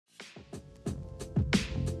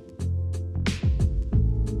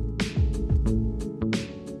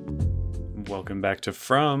Welcome back to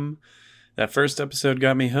From. That first episode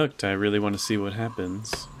got me hooked. I really want to see what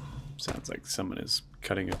happens. Sounds like someone is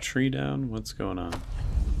cutting a tree down. What's going on?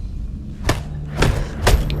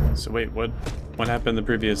 So wait, what happened the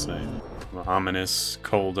previous night? Ominous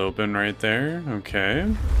cold open right there.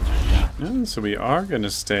 Okay. Yeah, so we are going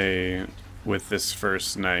to stay with this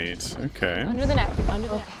first night. Okay. Under the neck. Under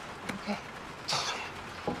the neck. Okay.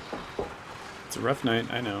 It's a rough night,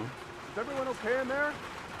 I know. Is everyone okay in there?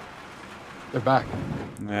 They're back.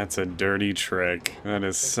 That's a dirty trick. That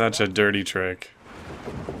is such a dirty trick.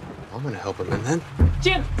 I'm gonna help him, and then.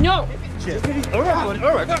 Jim, no! Jim. All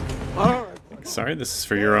right. Sorry, this is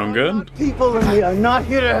for your own good. People and we are not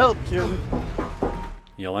here to help, Jim.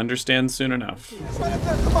 You'll understand soon enough.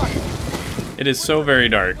 It is so very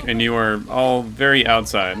dark, and you are all very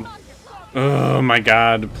outside. Oh my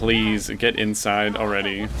god, please, get inside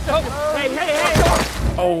already.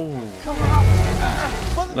 Oh.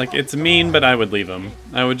 Like, it's mean, but I would leave him.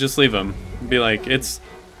 I would just leave him. Be like, it's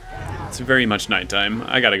very much nighttime.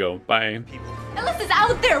 I gotta go. Bye. Ellis is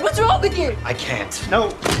out there. What's wrong with you? I can't. No.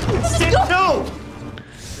 No.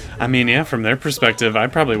 I mean, yeah, from their perspective, I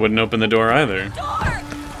probably wouldn't open the door either.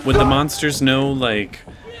 Would the monsters know, like,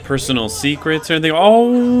 personal secrets or anything?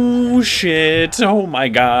 Oh, shit. Oh, my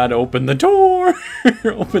God. Open the door.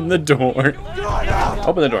 Open the door.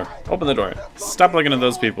 Open the door. Open the door. Stop looking at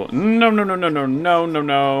those people. No, no, no, no, no, no, no,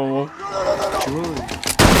 no.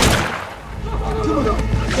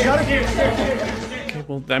 Okay,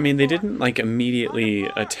 well, I mean, they didn't, like, immediately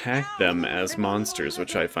attack them as monsters,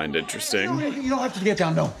 which I find interesting. You don't have to get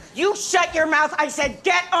down, no. You shut your mouth. I said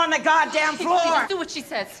get on the goddamn floor. Do what she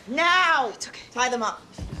says. Now. It's okay. Tie them up.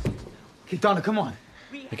 Okay, Donna, come on.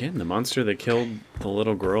 Again, the monster that killed the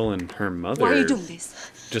little girl and her mother. Why are you doing this?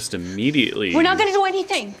 Just immediately We're not gonna do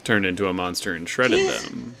anything. turned into a monster and shredded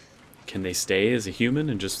them. Can they stay as a human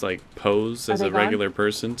and just like pose as a regular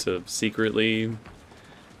person to secretly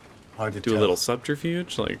do a little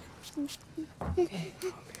subterfuge? Like,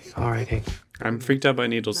 All right, hey. I'm freaked out by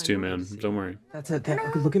needles too, man. Don't worry. That's it.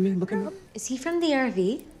 Look at me. Look at me. Is he from the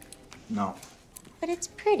RV? No. But it's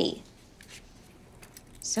pretty.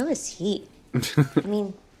 So is he. I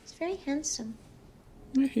mean, he's very handsome.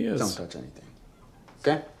 Yeah, he is. Don't touch anything.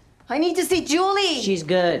 Okay? I need to see Julie. She's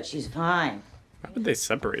good. She's fine. Why would they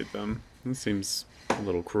separate them? That seems a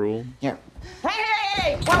little cruel. Here.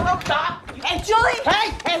 Hey! Whoa, stop! And Julie!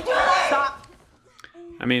 Hey, Julie! Stop!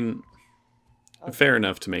 I mean, fair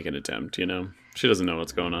enough to make an attempt, you know? She doesn't know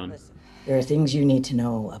what's going on. There are things you need to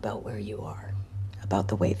know about where you are, about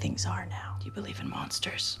the way things are now. Do you believe in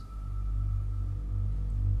monsters?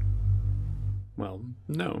 Well,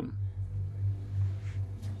 no.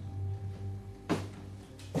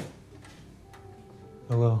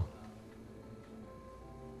 Hello.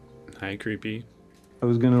 Hi, creepy. I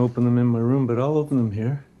was gonna open them in my room, but I'll open them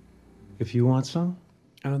here. If you want some.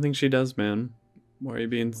 I don't think she does, man. Why are you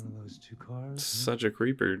being One of those two cars. such a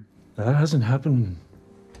creeper? That hasn't happened.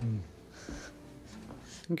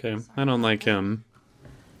 Okay, I don't like him.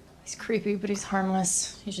 He's creepy, but he's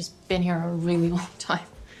harmless. He's just been here a really long time.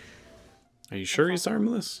 Are you sure he's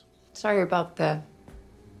harmless? Sorry about the...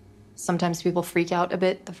 Sometimes people freak out a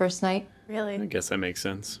bit the first night. I guess that makes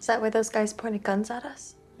sense. Is that why those guys pointed guns at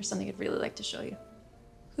us? There's something I'd really like to show you.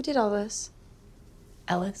 Who did all this?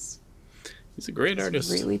 Ellis. He's a great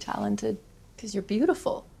artist. Really talented. Because you're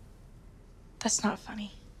beautiful. That's not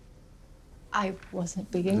funny. I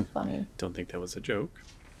wasn't being funny. Don't think that was a joke.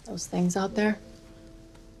 Those things out there,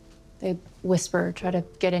 they whisper, try to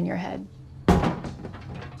get in your head.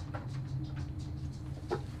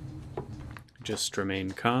 Just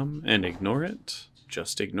remain calm and ignore it.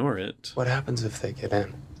 Just ignore it. What happens if they get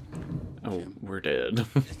in? Oh, we're dead.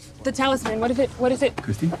 The talisman, what if it,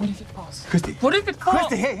 Christy? what if it falls? Christy. What if it falls?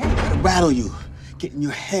 Christy, hey. Rattle you, get in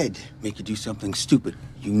your head, make you do something stupid.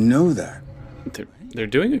 You know that. They're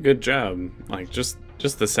doing a good job. Like, just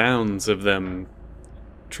the sounds of them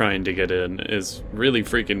trying to get in is really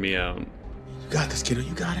freaking me out. You got this, kiddo.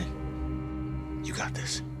 You got it. You got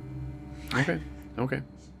this. Okay, okay.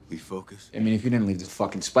 We focus. I mean, if you didn't leave the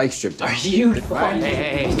fucking spike strip down. Beautiful.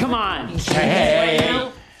 Hey, come on.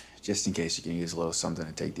 Hey. Just in case you can use a little something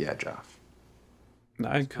to take the edge off.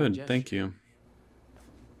 I could, thank you.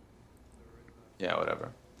 Yeah,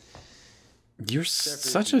 whatever. You're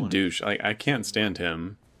such a douche. I can't stand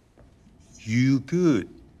him. You good.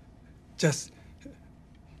 Just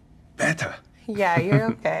better. Yeah, you're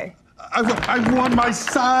okay. I want my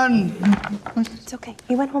son. It's okay.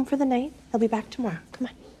 He went home for the night. He'll be back tomorrow. Come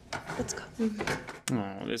on. Let's go.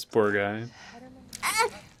 Oh, this poor guy.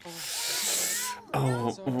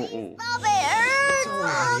 Oh, oh,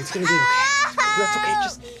 oh. It's gonna be okay. That's okay.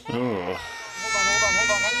 Just. Oh,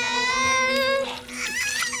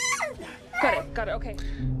 Got it, okay.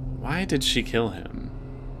 Why did she kill him?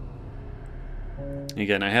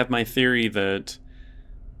 Again, I have my theory that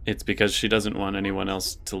it's because she doesn't want anyone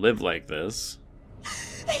else to live like this.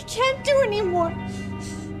 I can't do anymore.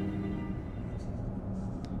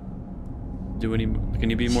 Can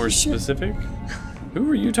you be more specific? Who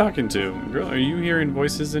are you talking to? Girl, are you hearing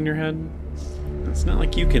voices in your head? It's not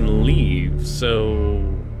like you can leave,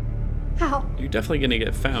 so... How? You're definitely gonna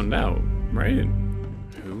get found out, right?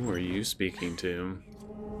 Who are you speaking to?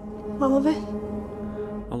 All of it?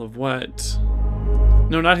 All of what?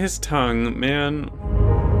 No, not his tongue, man.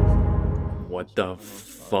 What the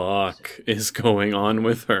fuck is going on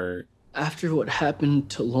with her? After what happened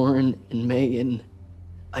to Lauren and Megan,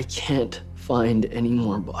 I can't find any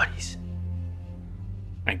more bodies.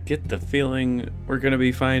 I get the feeling we're gonna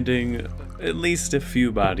be finding at least a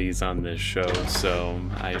few bodies on this show, so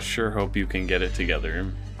I sure hope you can get it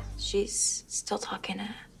together. She's still talking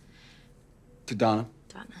To Donna?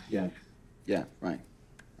 Donna. Yeah. Yeah, right.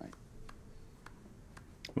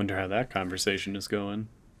 Wonder how that conversation is going.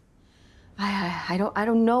 I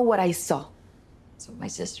don't know what I saw. That's what my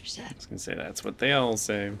sister said. I was gonna say that's what they all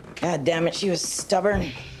say. God damn it, she was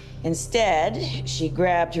stubborn. Instead, she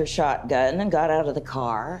grabbed her shotgun and got out of the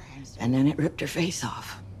car, and then it ripped her face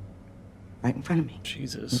off. Right in front of me.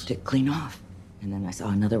 Jesus. Ripped it clean off. And then I saw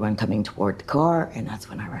another one coming toward the car, and that's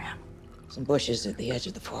when I ran. Some bushes at the edge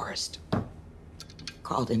of the forest.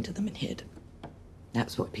 Crawled into them and hid.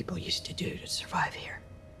 That's what people used to do to survive here.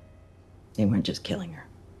 They weren't just killing her.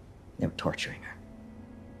 They were torturing her.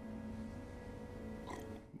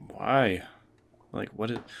 Why? Like,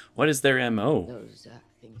 what is their MO? Those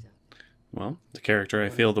things. Well, the character I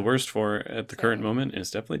feel the worst for at the current moment is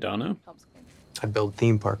definitely Donna. I build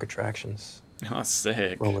theme park attractions. Oh,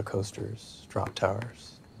 sick. Roller coasters, drop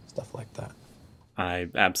towers, stuff like that. I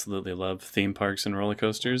absolutely love theme parks and roller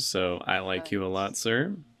coasters, so I like you a lot,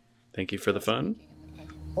 sir. Thank you for the fun.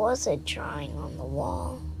 Was a drawing on the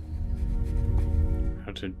wall.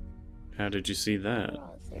 How did you see that?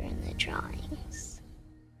 They're in the drawings.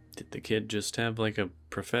 Did the kid just have like a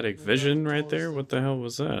prophetic vision right there? What the hell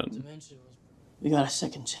was that? We got a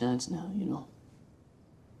second chance now, you know.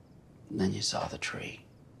 And then you saw the tree.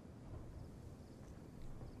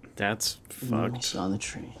 That's And then I fucked. saw the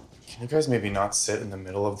tree. Can you guys maybe not sit in the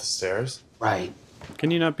middle of the stairs? Right.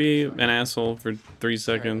 Can you not be an asshole for 3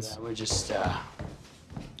 seconds? We're just,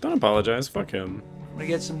 Don't apologize. Fuck him. I'm gonna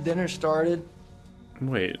get some dinner started.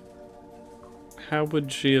 Wait. How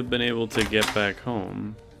would she have been able to get back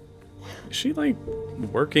home? Is she like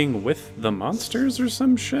working with the monsters or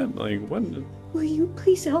some shit? Like what? Will you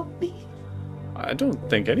please help me? I don't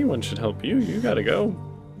think anyone should help you. You gotta go.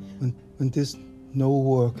 When this no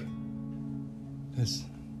work, that's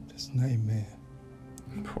nightmare.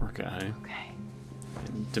 Poor guy. Okay.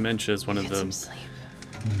 Dementia is one of the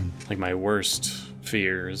like my worst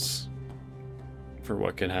fears for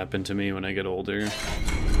what can happen to me when I get older.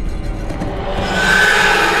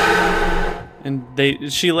 And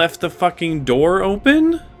she left the fucking door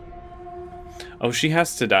open? Oh, she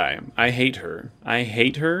has to die. I hate her. I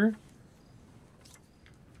hate her.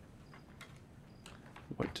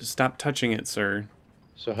 What? Just stop touching it, sir.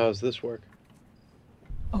 So how's this work?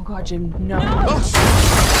 Oh god, Jim, no.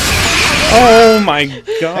 Oh my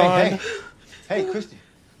god. Hey, Christy.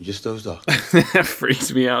 You just dozed off. That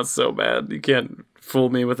freaks me out so bad. You can't fool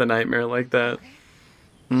me with a nightmare like that.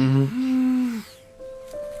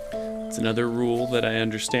 It's another rule that I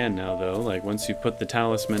understand now, though. Like, once you put the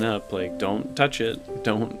talisman up, like, don't touch it.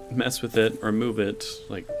 Don't mess with it or move it.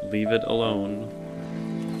 Like, leave it alone.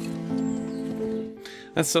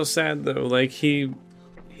 That's so sad, though. Like, he's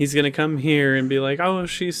gonna come here and be like, oh,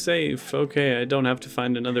 she's safe. Okay, I don't have to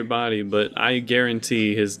find another body, but I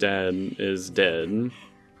guarantee his dad is dead.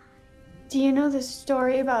 Do you know the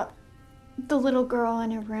story about the little girl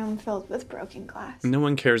in a room filled with broken glass? No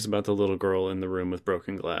one cares about the little girl in the room with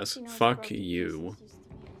broken glass. Fuck you.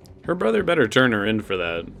 Her brother better turn her in for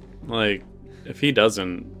that. Like, if he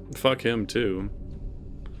doesn't, fuck him too.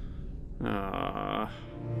 Oh,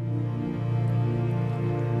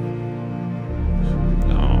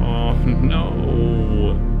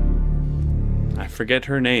 no. I forget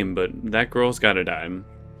her name, but that girl's gotta die.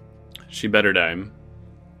 She better die.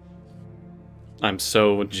 I'm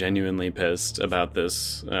so genuinely pissed about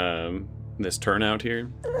this this turnout here.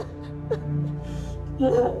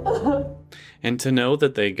 And to know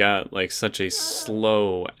that they got like such a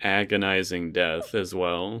slow, agonizing death as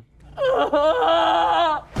well.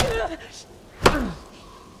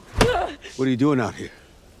 What are you doing out here?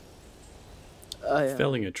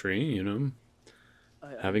 Felling a tree, you know.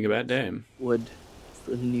 Having a bad day. Wood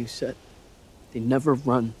for the new set. They never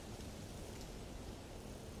run.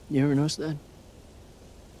 You ever notice that?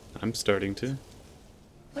 I'm starting to.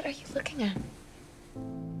 What are you looking at?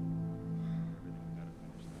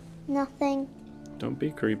 Nothing. Don't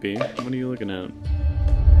be creepy. What are you looking at?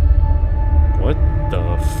 What the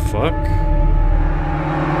fuck?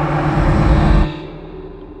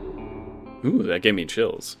 Ooh, that gave me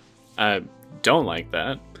chills. I don't like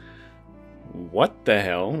that. What the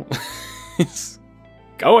hell is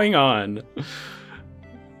going on?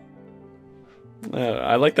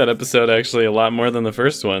 I like that episode actually a lot more than the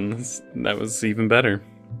first one. That was even better.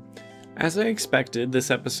 As I expected, this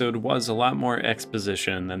episode was a lot more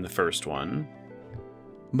exposition than the first one.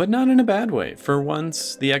 But not in a bad way. For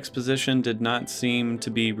once, the exposition did not seem to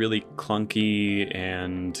be really clunky,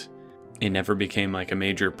 and it never became like a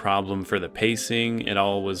major problem for the pacing. It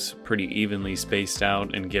all was pretty evenly spaced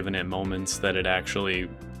out and given at moments that it actually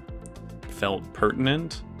felt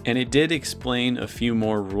pertinent. And it did explain a few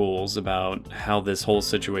more rules about how this whole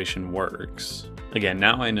situation works. Again,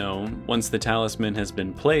 now I know, once the talisman has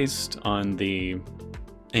been placed on the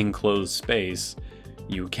enclosed space,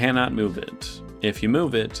 you cannot move it. If you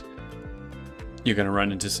move it, you're going to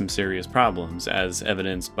run into some serious problems, as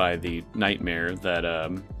evidenced by the nightmare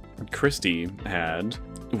that Christy had,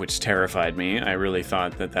 which terrified me. I really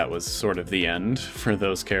thought that that was sort of the end for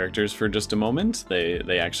those characters for just a moment.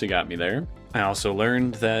 They actually got me there. I also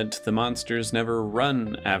learned that the monsters never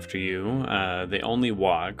run after you, they only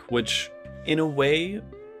walk, which in a way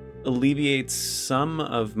alleviates some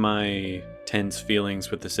of my tense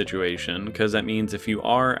feelings with the situation, because that means if you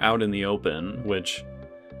are out in the open, which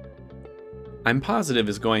I'm positive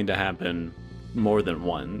is going to happen more than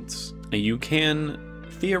once, you can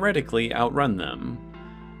theoretically outrun them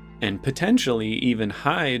and potentially even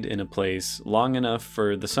hide in a place long enough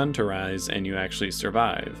for the sun to rise and you actually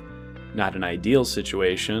survive. Not an ideal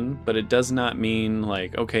situation, but it does not mean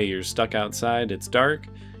like, okay, you're stuck outside, it's dark,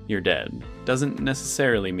 you're dead. Doesn't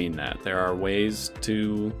necessarily mean that. There are ways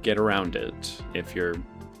to get around it if you're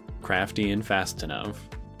crafty and fast enough.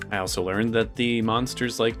 I also learned that the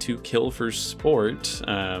monsters like to kill for sport.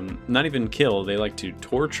 Not even kill, they like to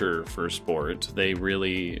torture for sport. They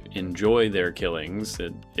really enjoy their killings.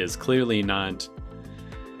 It is clearly not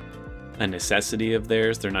a necessity of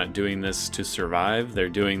theirs. They're not doing this to survive. They're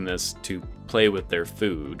doing this to play with their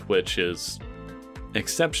food, which is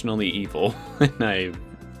exceptionally evil. And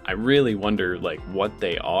I really wonder like what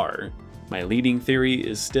they are. My leading theory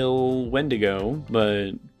is still Wendigo,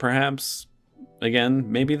 but perhaps,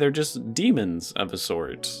 again, maybe they're just demons of a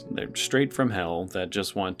sort. They're straight from hell that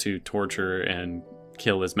just want to torture and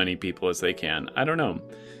kill as many people as they can. I don't know.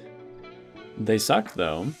 They suck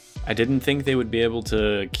though. I didn't think they would be able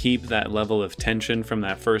to keep that level of tension from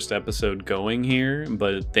that first episode going here,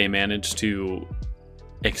 but they managed to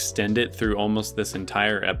extend it through almost this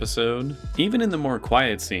entire episode. Even in the more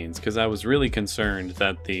quiet scenes, because I was really concerned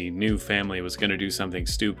that the new family was going to do something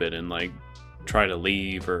stupid and like try to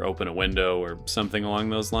leave or open a window or something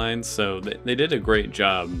along those lines. So they did a great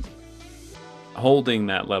job holding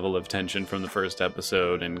that level of tension from the first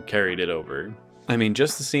episode and carried it over. I mean,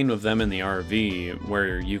 just the scene with them in the RV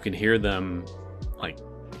where you can hear them like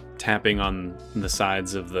tapping on the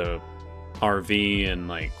sides of the RV and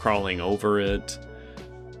like crawling over it.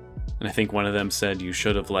 And I think one of them said, "You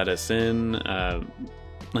should have let us in."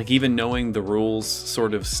 Like even knowing the rules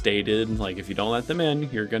sort of stated, like if you don't let them in,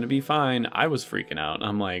 you're gonna be fine. I was freaking out.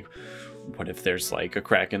 I'm like, what if there's like a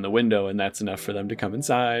crack in the window and that's enough for them to come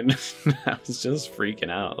inside? I was just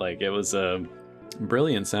freaking out. Like it was a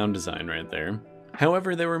brilliant sound design right there.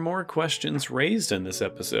 However, there were more questions raised in this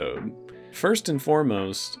episode. First and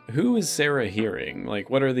foremost, who is Sarah hearing? Like,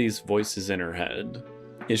 what are these voices in her head?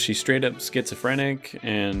 Is she straight up schizophrenic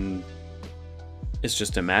and is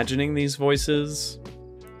just imagining these voices?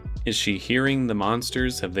 Is she hearing the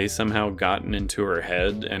monsters? Have they somehow gotten into her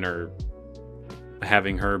head and are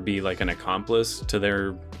having her be like an accomplice to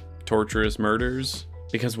their torturous murders?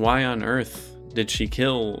 Because why on earth did she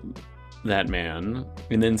kill that man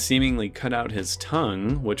and then seemingly cut out his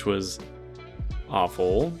tongue, which was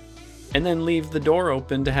awful, and then leave the door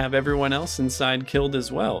open to have everyone else inside killed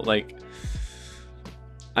as well? Like,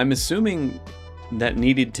 I'm assuming that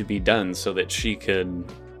needed to be done so that she could,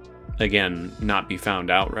 again, not be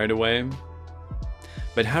found out right away.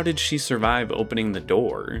 But how did she survive opening the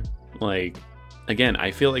door? Like, again,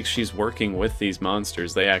 I feel like she's working with these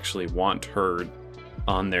monsters. They actually want her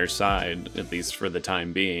on their side, at least for the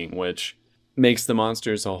time being, which makes the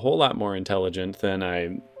monsters a whole lot more intelligent than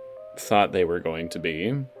I thought they were going to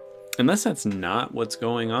be. Unless that's not what's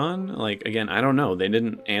going on. Like, again, I don't know. They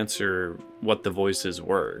didn't answer what the voices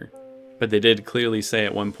were. But they did clearly say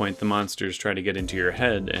at one point the monsters try to get into your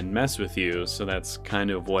head and mess with you, so that's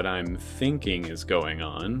kind of what I'm thinking is going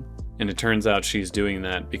on. And it turns out she's doing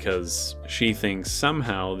that because she thinks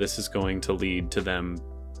somehow this is going to lead to them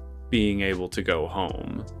being able to go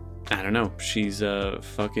home. I don't know, she's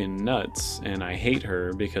fucking nuts, and I hate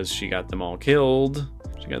her because she got them all killed.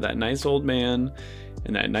 She got that nice old man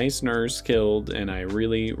and that nice nurse killed, and I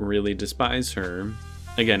really, really despise her.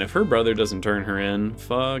 Again, if her brother doesn't turn her in,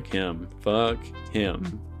 fuck him. Fuck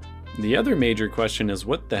him. The other major question is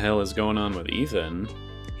what the hell is going on with Ethan?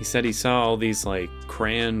 He said he saw all these like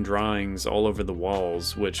crayon drawings all over the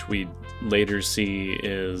walls, which we later see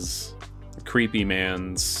is Creepy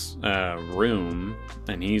Man's room,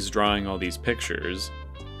 and he's drawing all these pictures.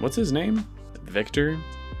 What's his name? Victor?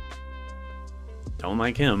 Don't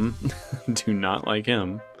like him. Do not like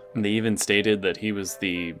him. They even stated that he was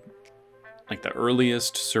the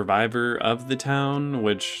earliest survivor of the town,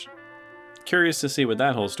 which curious to see what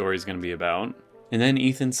that whole story is going to be about. And then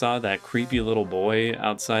Ethan saw that creepy little boy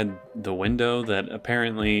outside the window that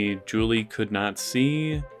apparently Julie could not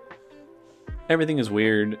see. Everything is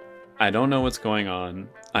weird. I don't know what's going on.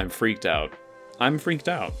 I'm freaked out. I'm freaked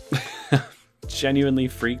out. Genuinely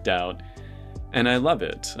freaked out. And I love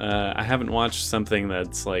it. I haven't watched something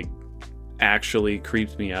that's like actually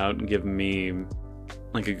creeped me out and given me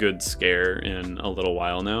like a good scare in a little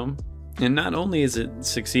while now. And not only is it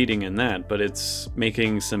succeeding in that, but it's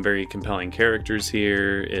making some very compelling characters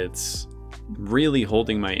here. It's really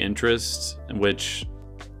holding my interest, which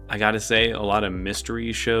I gotta say a lot of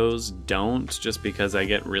mystery shows don't, just because I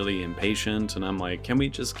get really impatient and I'm like, can we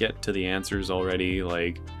just get to the answers already?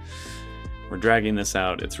 Like, we're dragging this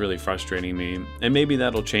out. It's really frustrating me. And maybe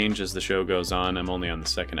that'll change as the show goes on. I'm only on the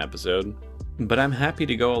second episode. But I'm happy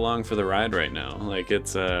to go along for the ride right now. Like,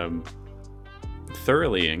 it's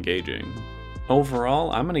thoroughly engaging.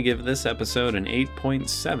 Overall, I'm going to give this episode an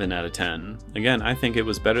 8.7 out of 10. Again, I think it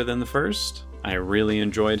was better than the first. I really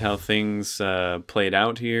enjoyed how things played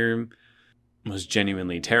out here. Was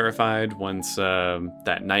genuinely terrified once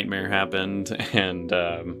that nightmare happened and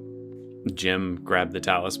Jim grabbed the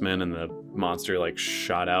talisman and the monster like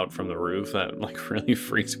shot out from the roof. That like really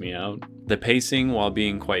freaked me out. The pacing, while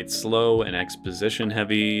being quite slow and exposition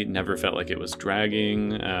heavy, never felt like it was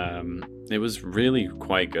dragging. It was really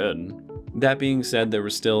quite good. That being said, there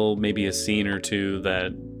was still maybe a scene or two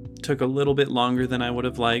that took a little bit longer than I would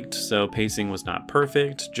have liked, so pacing was not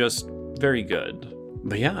perfect, just very good.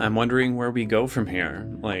 But yeah, I'm wondering where we go from here.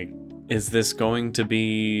 Like, is this going to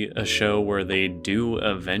be a show where they do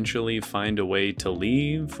eventually find a way to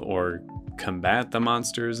leave or combat the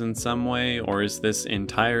monsters in some way? Or is this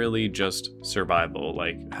entirely just survival?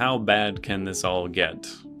 Like, how bad can this all get?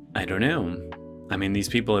 I don't know. I mean, these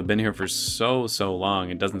people have been here for so long,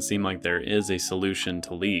 it doesn't seem like there is a solution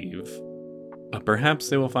to leave. But perhaps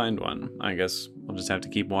they will find one. I guess we'll just have to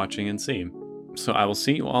keep watching and see. So I will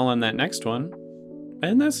see you all on that next one.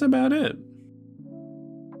 And that's about it.